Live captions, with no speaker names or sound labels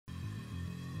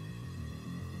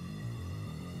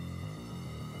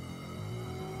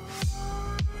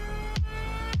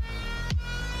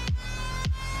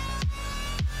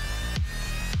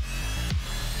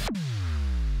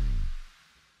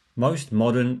Most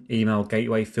modern email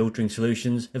gateway filtering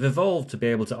solutions have evolved to be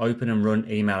able to open and run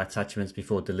email attachments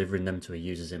before delivering them to a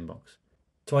user's inbox,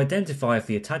 to identify if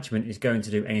the attachment is going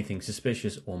to do anything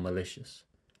suspicious or malicious.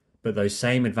 But those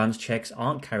same advanced checks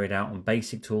aren't carried out on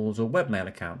basic tools or webmail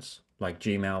accounts like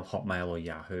Gmail, Hotmail or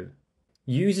Yahoo.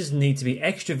 Users need to be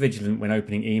extra vigilant when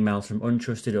opening emails from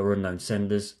untrusted or unknown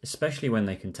senders, especially when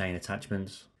they contain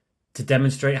attachments. To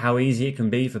demonstrate how easy it can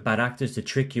be for bad actors to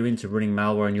trick you into running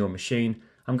malware on your machine,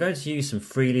 I'm going to use some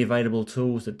freely available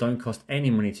tools that don't cost any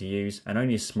money to use and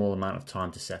only a small amount of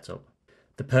time to set up.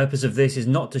 The purpose of this is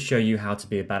not to show you how to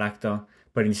be a bad actor,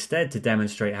 but instead to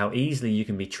demonstrate how easily you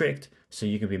can be tricked so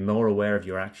you can be more aware of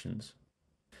your actions.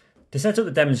 To set up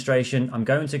the demonstration, I'm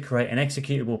going to create an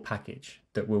executable package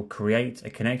that will create a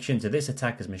connection to this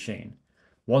attacker's machine.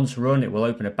 Once run, it will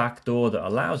open a backdoor that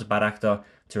allows a bad actor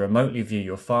to remotely view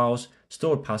your files,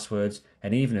 stored passwords,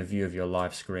 and even a view of your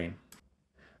live screen.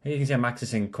 Here you can see I'm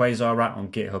accessing Quasar on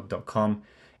github.com.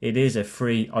 It is a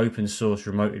free open source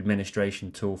remote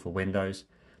administration tool for Windows.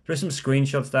 There are some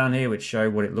screenshots down here which show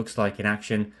what it looks like in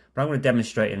action, but I'm going to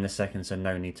demonstrate in a second, so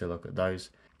no need to look at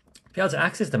those. To be able to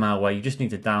access the malware, you just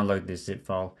need to download this zip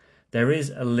file. There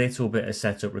is a little bit of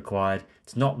setup required.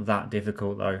 It's not that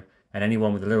difficult though, and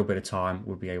anyone with a little bit of time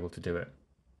would be able to do it.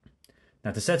 Now,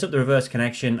 to set up the reverse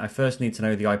connection, I first need to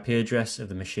know the IP address of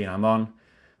the machine I'm on,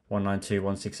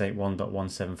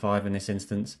 192.168.1.175 in this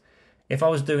instance. If I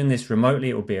was doing this remotely,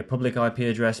 it would be a public IP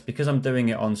address. Because I'm doing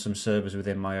it on some servers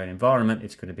within my own environment,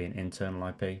 it's going to be an internal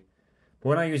IP. But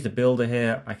when I use the builder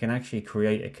here, I can actually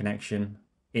create a connection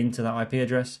into that IP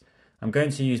address. I'm going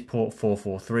to use port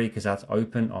 443 because that's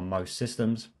open on most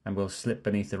systems and will slip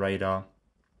beneath the radar.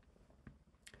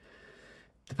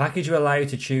 The package will allow you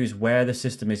to choose where the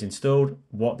system is installed,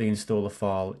 what the installer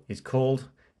file is called,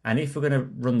 and if we're going to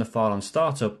run the file on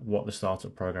startup, what the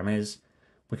startup program is.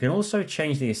 We can also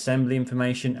change the assembly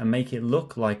information and make it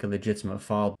look like a legitimate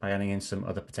file by adding in some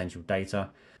other potential data.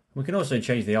 We can also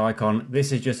change the icon.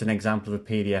 This is just an example of a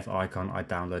PDF icon I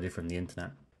downloaded from the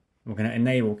internet. We're going to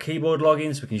enable keyboard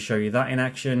logins. We can show you that in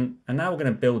action. And now we're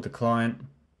going to build the client.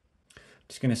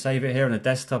 Just going to save it here on the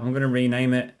desktop. I'm going to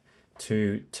rename it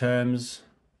to terms.exe.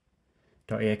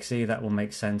 That will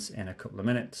make sense in a couple of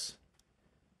minutes.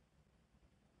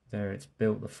 There, it's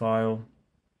built the file.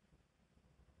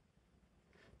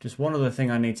 Just one other thing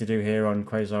I need to do here on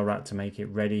Quasar to make it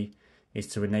ready is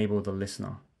to enable the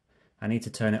listener. I need to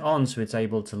turn it on so it's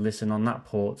able to listen on that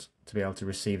port to be able to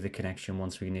receive the connection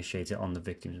once we initiate it on the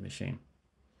victim's machine.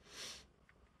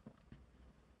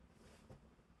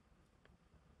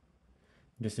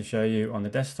 Just to show you on the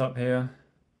desktop here,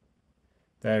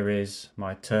 there is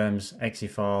my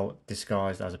terms.exe file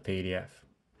disguised as a PDF.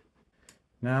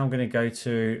 Now I'm going to go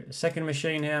to a second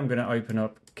machine here. I'm going to open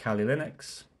up Kali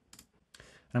Linux.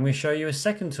 And I'm going to show you a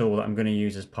second tool that I'm going to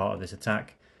use as part of this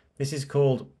attack. This is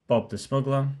called Bob the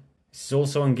Smuggler. This is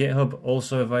also on GitHub,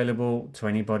 also available to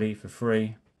anybody for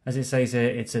free. As it says here,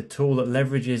 it's a tool that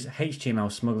leverages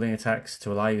HTML smuggling attacks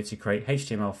to allow you to create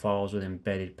HTML files with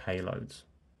embedded payloads.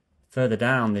 Further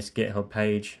down this GitHub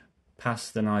page,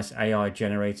 past the nice AI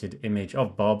generated image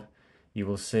of Bob, you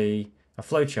will see a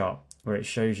flowchart where it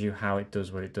shows you how it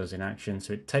does what it does in action.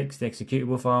 So it takes the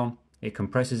executable file, it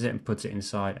compresses it and puts it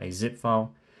inside a zip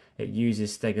file. It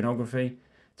uses steganography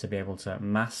to be able to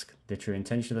mask the true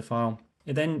intention of the file.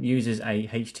 It then uses a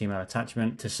HTML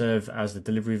attachment to serve as the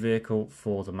delivery vehicle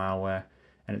for the malware.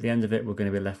 And at the end of it, we're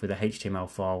going to be left with a HTML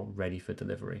file ready for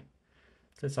delivery.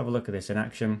 So let's have a look at this in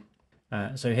action.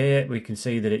 So here we can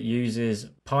see that it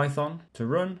uses Python to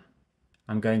run.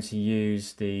 I'm going to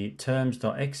use the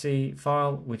terms.exe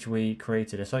file, which we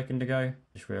created a second ago.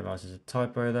 Just realized there's a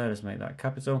typo there. Let's make that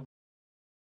capital.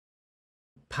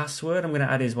 Password I'm going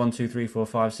to add is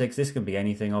 123456. This can be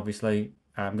anything, obviously.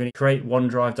 I'm going to create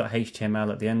OneDrive.html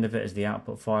at the end of it as the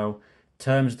output file.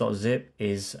 Terms.zip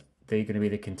is going to be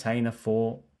the container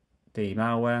for the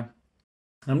malware.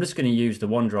 I'm just going to use the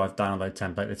OneDrive download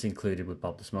template that's included with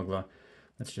Bob the Smuggler.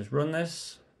 Let's just run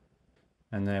this,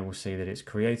 and there we'll see that it's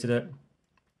created it.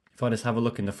 If I just have a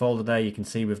look in the folder there, you can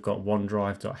see we've got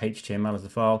OneDrive.html as the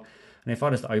file. And if I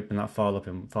just open that file up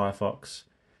in Firefox,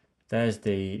 there's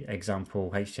the example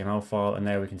HTML file, and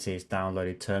there we can see it's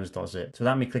downloaded terms.zip. So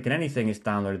without me clicking anything, it's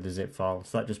downloaded the zip file.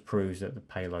 So that just proves that the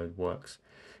payload works.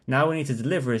 Now we need to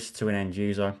deliver this to an end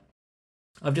user.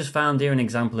 I've just found here an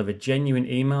example of a genuine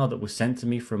email that was sent to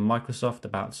me from Microsoft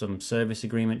about some service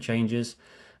agreement changes.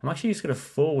 I'm actually just going to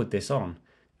forward this on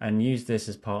and use this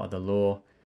as part of the law.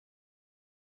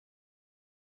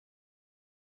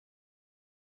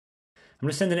 I'm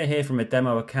just sending it here from a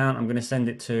demo account. I'm going to send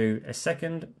it to a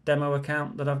second demo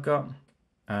account that I've got.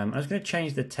 I'm just going to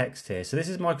change the text here. So this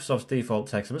is Microsoft's default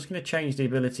text. I'm just going to change the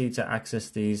ability to access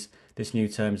this new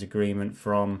terms agreement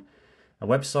from a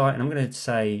website, and I'm going to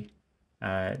say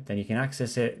then you can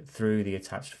access it through the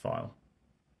attached file.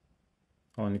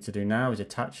 All I need to do now is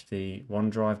attach the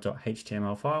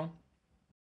OneDrive.html file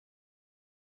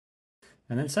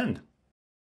and then send.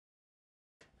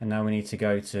 And now we need to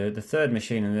go to the third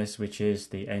machine in this, which is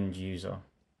the end user.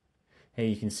 Here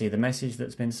you can see the message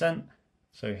that's been sent.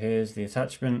 So here's the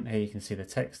attachment. Here you can see the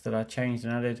text that I changed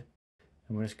and added.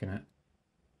 And we're just going to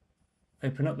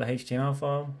open up the HTML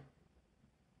file.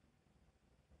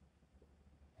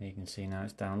 Here you can see now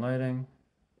it's downloading.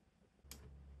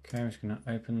 Okay, I'm just going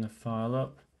to open the file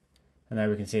up. And there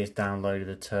we can see it's downloaded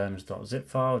the terms.zip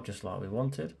file just like we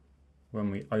wanted.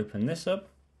 When we open this up,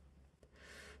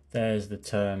 there's the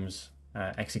terms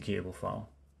executable file.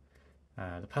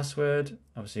 The password,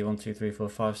 obviously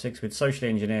 123456. We'd socially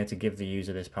engineer to give the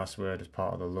user this password as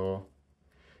part of the law.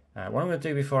 What I'm going to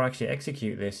do before I actually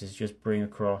execute this is just bring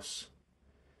across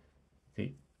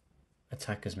the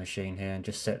attacker's machine here and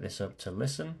just set this up to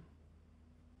listen.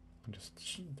 And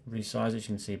just resize it, you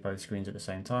can see both screens at the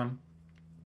same time.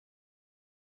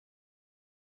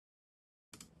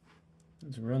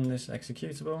 Let's run this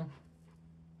executable.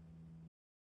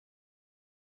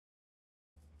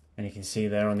 And you can see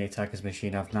there on the attacker's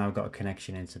machine, I've now got a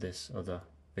connection into this other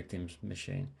victim's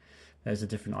machine. There's a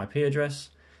different IP address.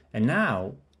 And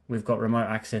now we've got remote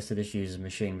access to this user's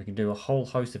machine. We can do a whole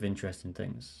host of interesting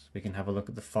things. We can have a look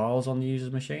at the files on the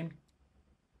user's machine.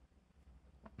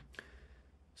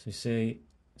 So you see,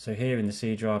 so here in the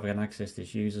C drive, I can access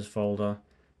this users folder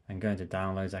and go into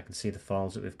downloads. I can see the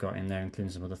files that we've got in there,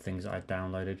 including some other things that I've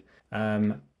downloaded.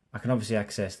 I can obviously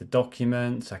access the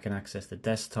documents, I can access the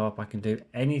desktop, I can do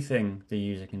anything the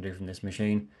user can do from this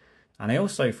machine. And I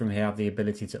also from here have the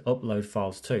ability to upload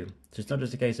files too. So it's not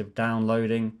just a case of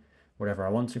downloading whatever I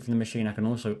want to from the machine, I can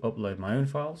also upload my own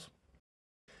files.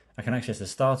 I can access the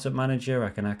startup manager,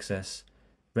 I can access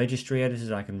registry editors,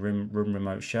 I can run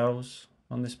remote shells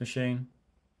on this machine.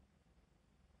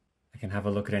 I can have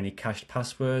a look at any cached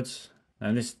passwords. Now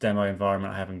in this demo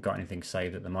environment I haven't got anything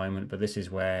saved at the moment, but this is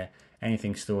where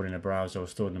anything stored in a browser or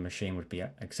stored in a machine would be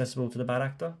accessible to the bad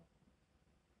actor.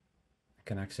 I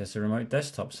can access a remote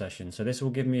desktop session. So this will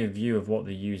give me a view of what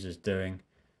the user's doing.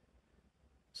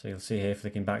 So you'll see here,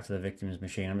 flicking back to the victim's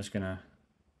machine, I'm just gonna,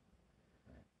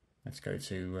 let's go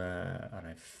to, I don't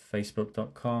know,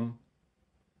 facebook.com.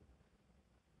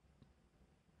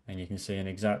 And you can see an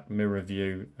exact mirror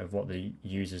view of what the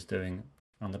user's doing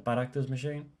on the bad actor's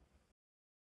machine.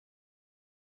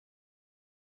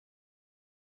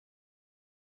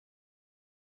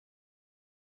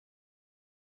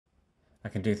 I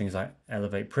can do things like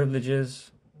elevate privileges.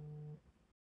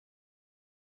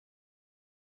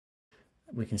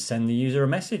 We can send the user a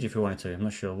message if we wanted to. I'm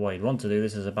not sure why you'd want to do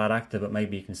this as a bad actor, but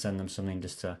maybe you can send them something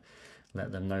just to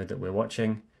let them know that we're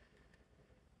watching.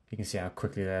 You can see how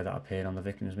quickly there that appeared on the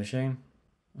victim's machine.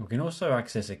 We can also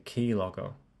access a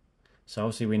keylogger. So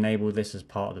obviously we enabled this as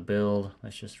part of the build.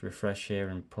 Let's just refresh here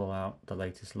and pull out the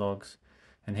latest logs.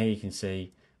 And here you can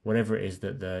see whatever it is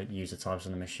that the user types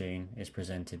on the machine is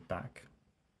presented back.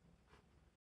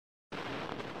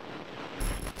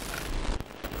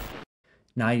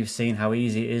 Now you've seen how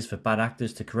easy it is for bad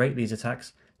actors to create these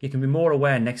attacks, you can be more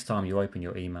aware next time you open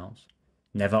your emails.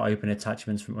 Never open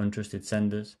attachments from untrusted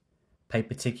senders. Pay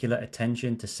particular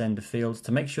attention to sender fields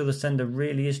to make sure the sender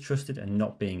really is trusted and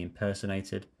not being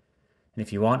impersonated. And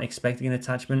if you aren't expecting an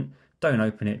attachment, don't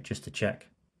open it just to check.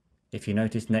 If you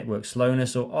notice network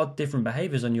slowness or odd different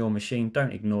behaviors on your machine,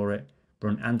 don't ignore it.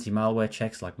 Run anti-malware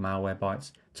checks like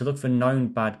Malwarebytes to look for known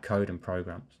bad code and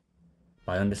programs.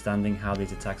 By understanding how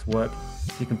these attacks work,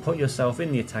 you can put yourself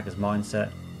in the attacker's mindset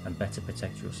and better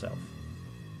protect yourself.